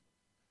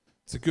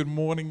It's a good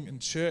morning in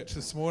church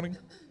this morning.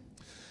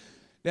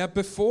 Now,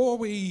 before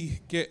we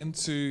get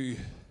into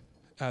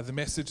the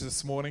message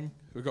this morning,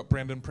 we've got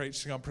Brendan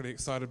preaching. I'm pretty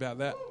excited about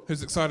that.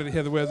 Who's excited to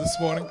hear the word this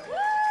morning?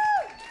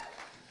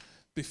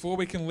 Before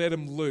we can let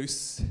him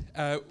loose,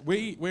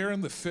 we're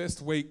in the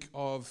first week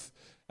of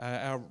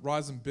our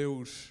Rise and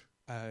Build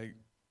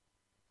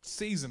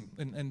season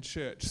in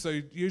church.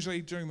 So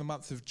usually during the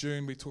month of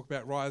June, we talk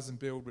about Rise and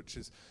Build, which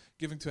is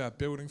giving to our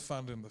building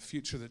fund and the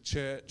future of the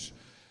church.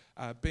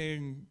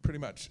 Being pretty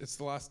much, it's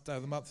the last day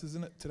of the month,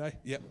 isn't it, today?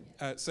 Yep.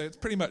 So it's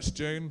pretty much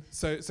June.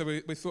 So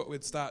we thought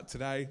we'd start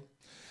today.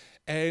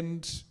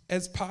 And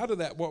as part of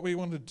that, what we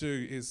want to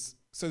do is,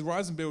 so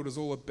Rise and Build is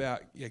all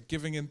about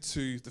giving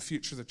into the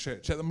future of the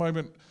church. At the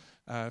moment,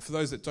 for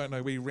those that don't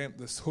know, we rent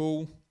this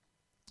hall.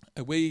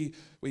 We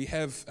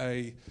have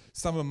a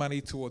sum of money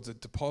towards a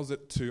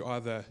deposit to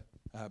either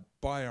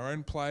buy our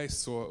own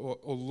place or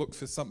look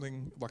for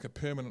something like a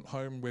permanent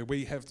home where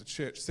we have the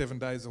church 7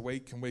 days a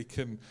week and we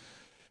can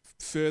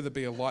further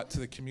be a light to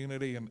the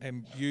community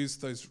and use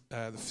those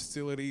the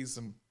facilities.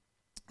 And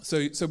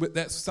so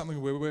that's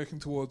something we're working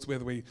towards,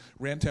 whether we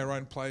rent our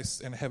own place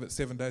and have it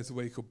 7 days a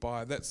week or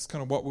buy. That's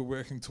kind of what we're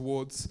working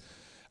towards.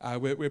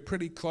 We're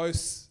pretty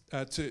close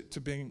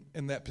to being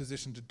in that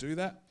position to do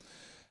that.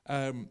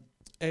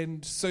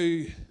 And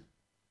so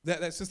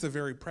that's just the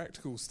very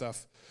practical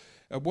stuff.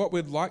 What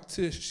we'd like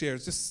to share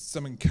is just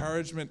some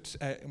encouragement.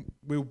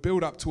 We'll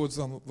build up towards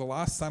on the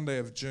last Sunday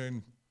of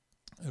June.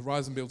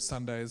 Rise and Build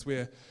Sunday is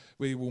where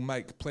we will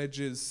make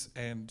pledges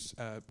and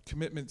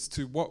commitments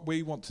to what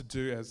we want to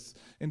do as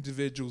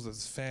individuals,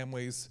 as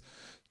families,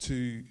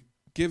 to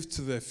give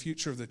to the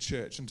future of the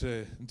church and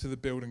to the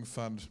building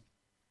fund,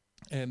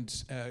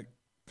 and kind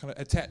of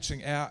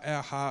attaching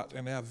our heart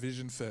and our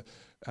vision for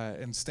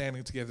and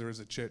standing together as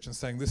a church and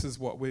saying this is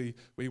what we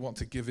want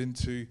to give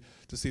into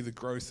to see the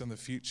growth in the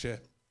future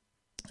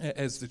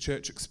as the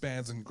church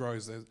expands and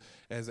grows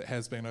as it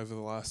has been over the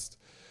last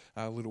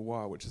little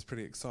while, which is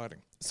pretty exciting.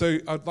 So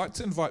I'd like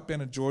to invite Ben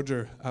and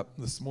Georgia up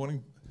this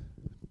morning.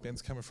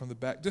 Ben's coming from the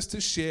back, just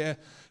to share.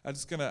 I'm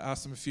just going to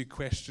ask them a few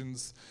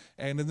questions,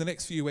 and in the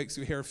next few weeks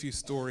you'll hear a few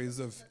stories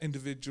of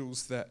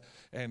individuals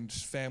and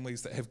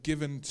families that have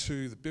given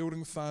to the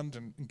building fund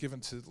and given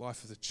to the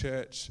life of the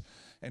church,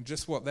 and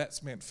just what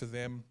that's meant for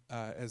them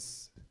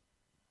as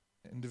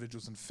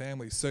individuals and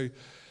families. So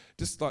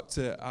just like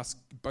to ask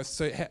both,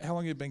 so how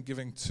long have you been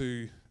giving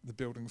to the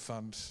building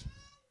fund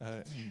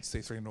in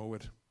C3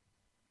 Norwood?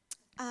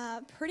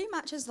 Pretty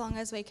much as long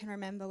as we can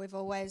remember. We've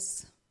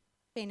always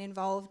been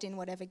involved in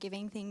whatever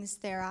giving things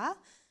there are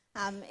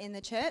in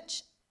the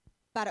church,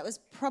 but it was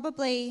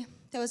probably,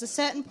 there was a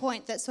certain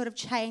point that sort of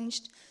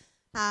changed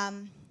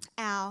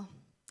our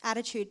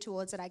attitude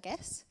towards it, I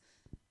guess.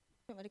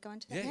 You want me to go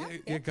into that now?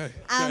 Yeah, go.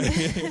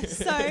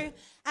 So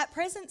at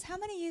Presence, how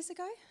many years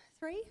ago?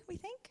 3, we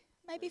think?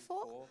 Maybe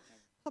 4?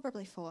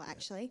 Probably 4,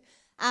 actually.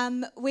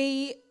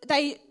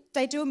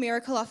 They do a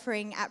miracle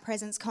offering at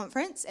Presence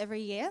Conference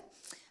every year.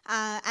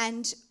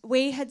 And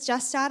we had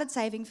just started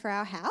saving for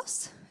our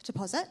house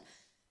deposit,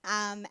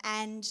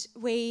 and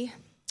we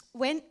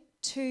went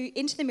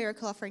into the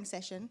miracle offering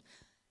session,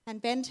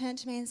 and Ben turned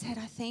to me and said,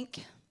 I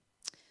think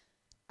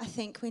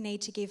we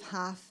need to give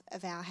half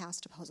of our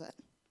house deposit.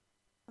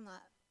 I'm like,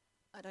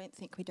 I don't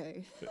think we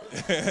do.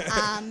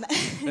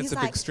 That's a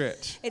big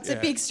stretch. It's a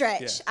big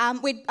stretch. Yeah.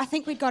 I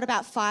think we'd got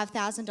about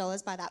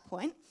 $5,000 by that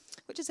point,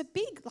 which is a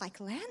big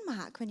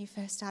landmark when you're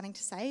first starting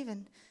to save.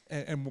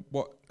 And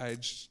what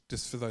age,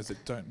 just for those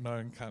that don't know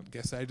and can't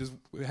guess ages,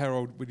 how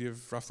old would you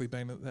have roughly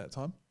been at that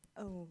time?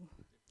 Oh.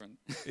 Different.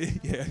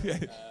 yeah.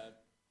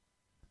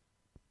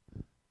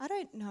 I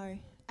don't know.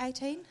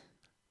 18?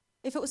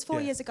 If it was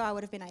 4 years ago, I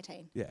would have been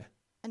 18. Yeah.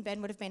 And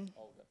Ben would have been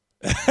older.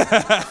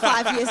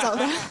 5 years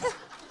older.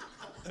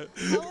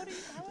 How old are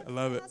you? I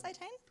love it. I was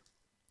 18?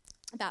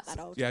 About that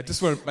old. Yeah, I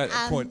just want to make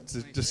a point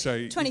to just show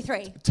you.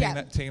 23.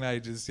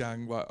 Teenagers,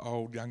 young,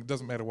 old, young,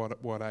 doesn't matter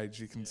what age,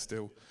 you can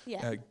still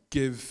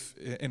give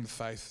in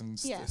faith and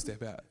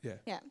step out.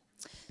 Yeah.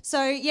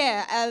 So,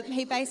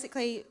 he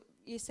basically,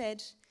 you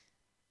said,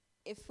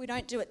 if we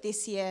don't do it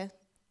this year,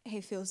 he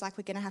feels like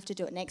we're going to have to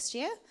do it next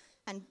year.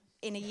 And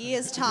in a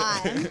year's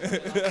time,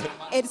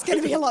 it's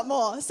going to be a lot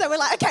more. So we're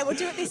like, okay, we'll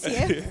do it this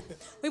year.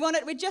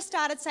 We just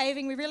started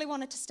saving. We really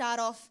wanted to start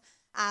off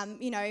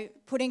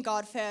putting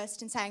God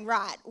first and saying,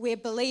 right, we're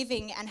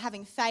believing and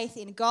having faith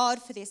in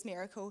God for this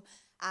miracle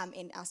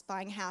in us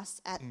buying a house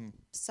at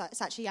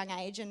such a young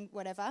age and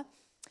whatever.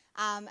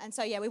 And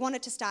so, we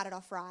wanted to start it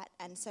off right.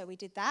 And so we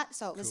did that.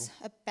 So it was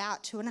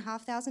about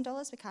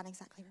 $2,500. We can't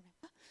exactly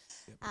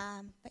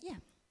remember. But yeah.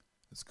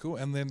 That's cool.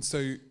 And then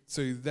so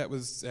that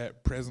was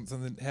at Presence.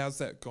 And then how's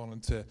that gone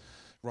into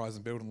Rise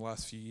and Build in the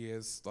last few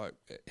years? Like,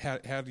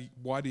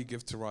 why do you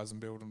give to Rise and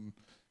Build, and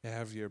how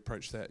have you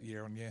approached that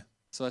year on year?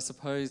 So I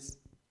suppose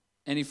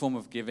any form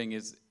of giving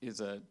is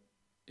a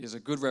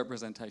good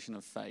representation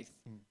of faith,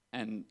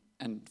 and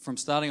from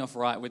starting off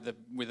right with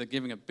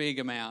giving a big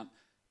amount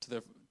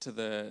to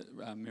the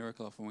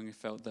miracle offering, we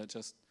felt that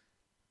just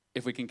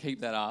if we can keep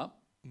that up,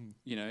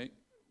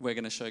 we're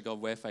going to show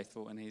God we're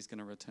faithful, and He's going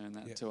to return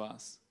that to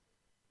us.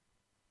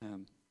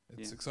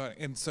 It's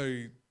exciting. And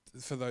so,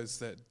 for those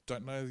that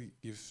don't know,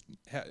 you've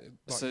got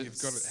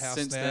a house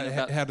now.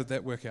 Then How did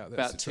that work out?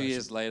 About 2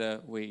 years later,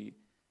 we'd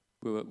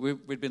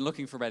been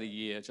looking for about a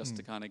year just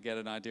to kind of get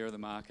an idea of the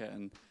market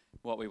and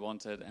what we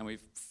wanted, and we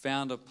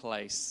found a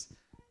place.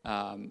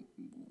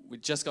 We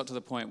just got to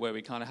the point where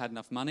we kind of had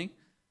enough money.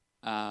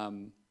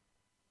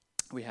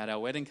 We had our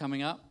wedding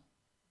coming up,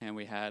 and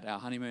we had our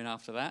honeymoon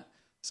after that.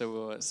 So we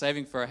were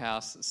saving for a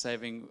house,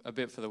 saving a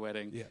bit for the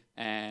wedding,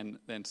 and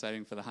then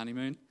saving for the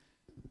honeymoon.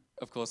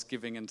 Of course,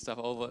 giving and stuff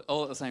all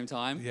at the same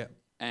time. Yeah.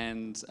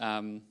 And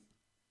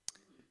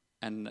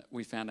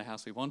we found a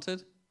house we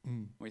wanted.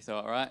 We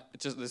thought, all right,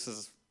 this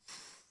is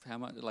how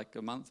much? Like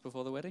a month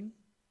before the wedding?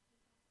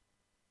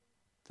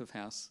 The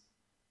house.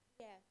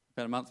 Yeah.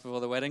 About a month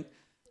before the wedding.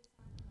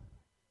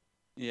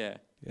 Yeah.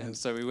 And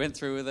so we went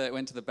through with it.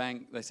 Went to the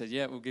bank. They said,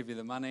 yeah, we'll give you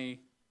the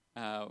money.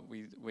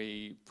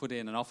 We put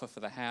in an offer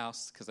for the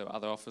house because there were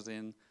other offers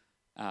in.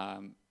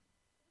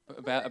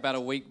 About a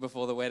week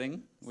before the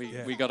wedding,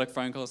 we got a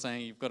phone call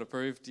saying you've got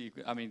approved. You've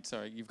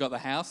got the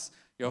house.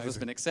 Your offer's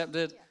been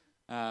accepted.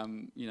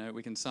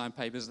 We can sign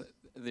papers.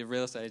 The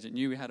real estate agent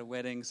knew we had a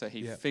wedding, so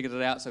he figured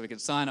it out so we could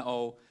sign it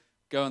all,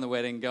 go on the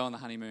wedding, go on the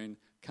honeymoon,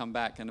 come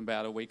back, and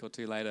about a week or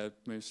two later,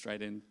 move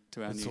straight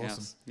into our new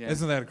house. Yeah.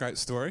 Isn't that a great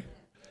story?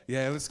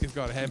 Yeah, let's give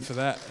God a hand for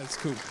that. That's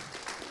cool.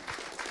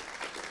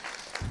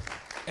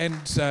 And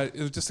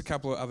it was just a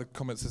couple of other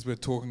comments as we were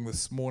talking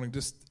this morning.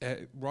 Just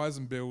Rise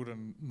and Build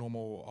and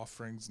normal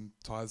offerings and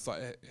tithes.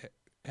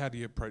 How do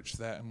you approach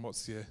that, and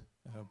what's your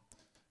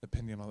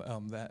opinion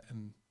on that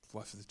and the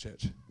life of the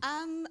church?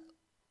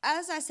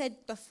 As I said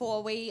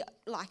before, we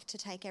like to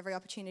take every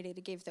opportunity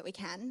to give that we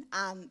can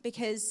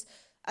because,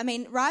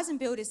 Rise and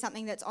Build is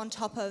something that's on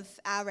top of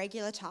our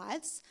regular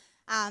tithes,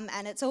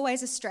 and it's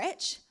always a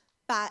stretch,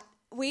 but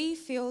we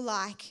feel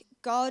like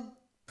God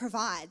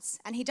provides,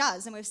 and He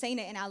does, and we've seen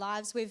it in our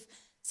lives.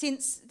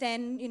 Since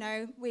then,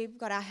 we've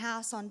got our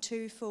house on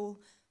 2 full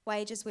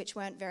wages, which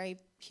weren't very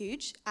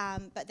huge,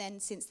 but then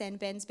since then,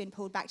 Ben's been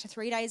pulled back to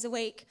 3 days a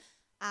week,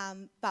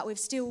 but we've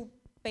still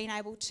been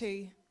able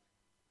to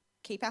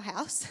keep our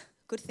house,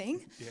 good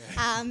thing,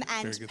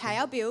 and pay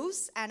our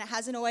bills, and it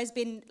hasn't always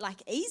been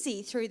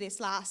easy through this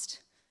last,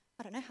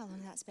 I don't know how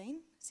long that's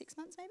been, 6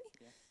 months maybe?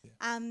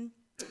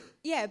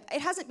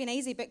 It hasn't been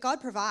easy, but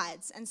God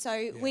provides, and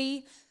so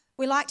we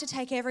like to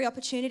take every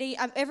opportunity.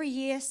 Every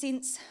year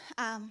since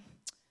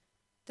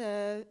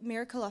the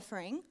miracle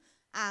offering,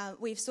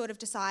 we've sort of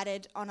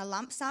decided on a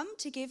lump sum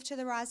to give to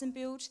the Rise and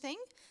Build thing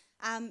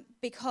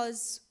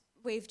because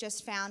we've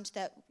just found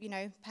that,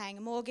 paying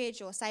a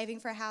mortgage or saving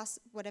for a house,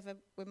 whatever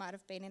we might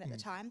have been in at the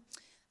time,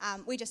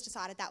 we just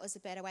decided that was a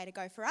better way to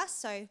go for us.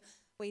 So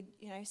we'd,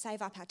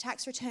 save up our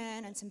tax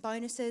return and some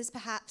bonuses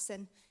perhaps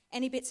and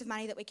any bits of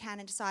money that we can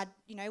and decide,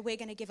 we're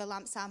going to give a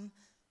lump sum,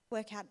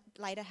 work out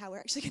later how we're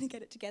actually going to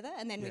get it together,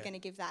 and then we're going to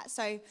give that.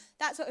 So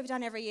that's what we've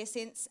done every year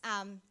since.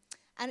 And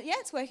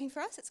it's working for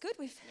us. It's good.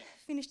 We've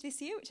finished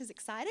this year, which is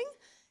exciting.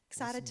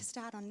 Excited to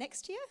start on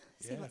next year,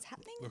 see what's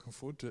happening. Looking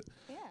forward to it.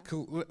 Yeah.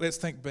 Cool. Let's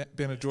thank Ben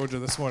and Georgia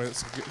this morning.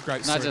 It's a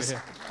great story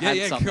to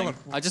hear. Come on.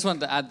 I just wanted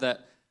to add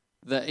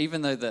that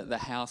even though the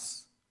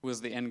house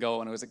was the end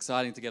goal and it was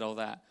exciting to get all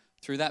that,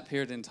 through that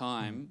period in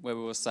time where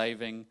we were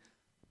saving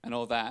and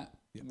all that,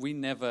 we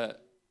never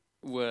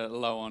were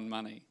low on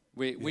money.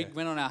 We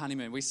went on our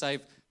honeymoon. We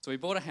saved. So we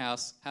bought a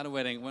house, had a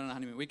wedding, went on a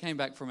honeymoon. We came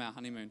back from our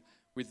honeymoon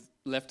with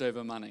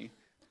leftover money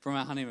from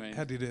our honeymoon.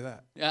 How do you do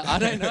that? Yeah, I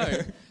don't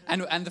know.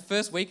 and the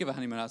first week of a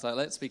honeymoon, I was like,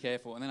 let's be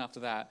careful. And then after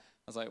that,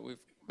 I was like,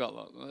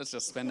 let's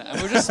just spend it. And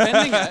we were just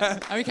spending it.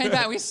 And we came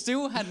back, we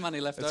still had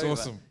money left over.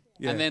 That's awesome.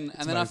 Yeah, and then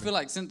I feel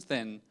like since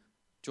then,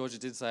 Georgia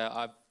did say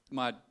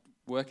my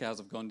work hours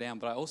have gone down,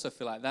 but I also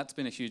feel like that's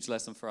been a huge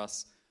lesson for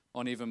us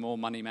on even more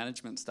money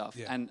management stuff.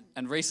 Yeah.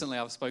 And recently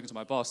I've spoken to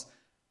my boss.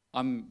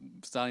 I'm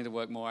starting to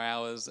work more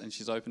hours, and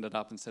she's opened it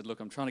up and said,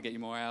 look, I'm trying to get you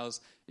more hours.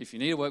 If you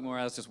need to work more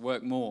hours, just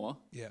work more.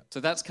 Yeah. So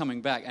that's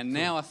coming back. And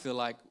now I feel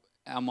like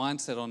our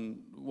mindset on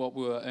what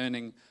we were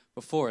earning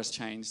before has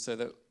changed, so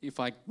that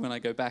when I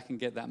go back and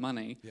get that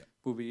money,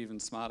 we'll be even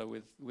smarter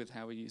with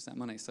how we use that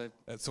money. So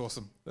that's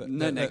awesome.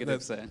 No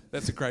negatives there.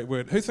 That's a great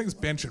word. Who thinks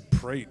Ben should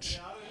preach?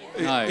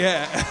 No.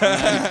 Yeah.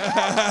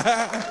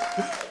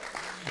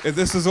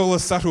 This is all a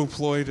subtle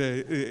ploy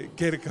to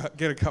get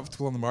her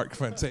comfortable on the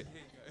microphone. So,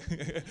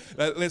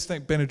 let's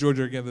thank Ben and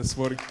Georgia again this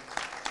morning.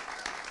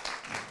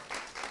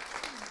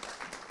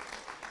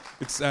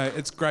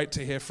 It's great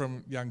to hear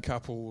from young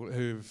couple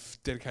who've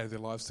dedicated their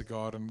lives to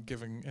God and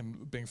giving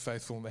and being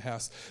faithful in the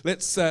house.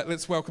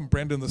 Let's welcome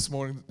Brendan this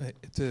morning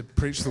to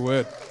preach the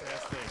word.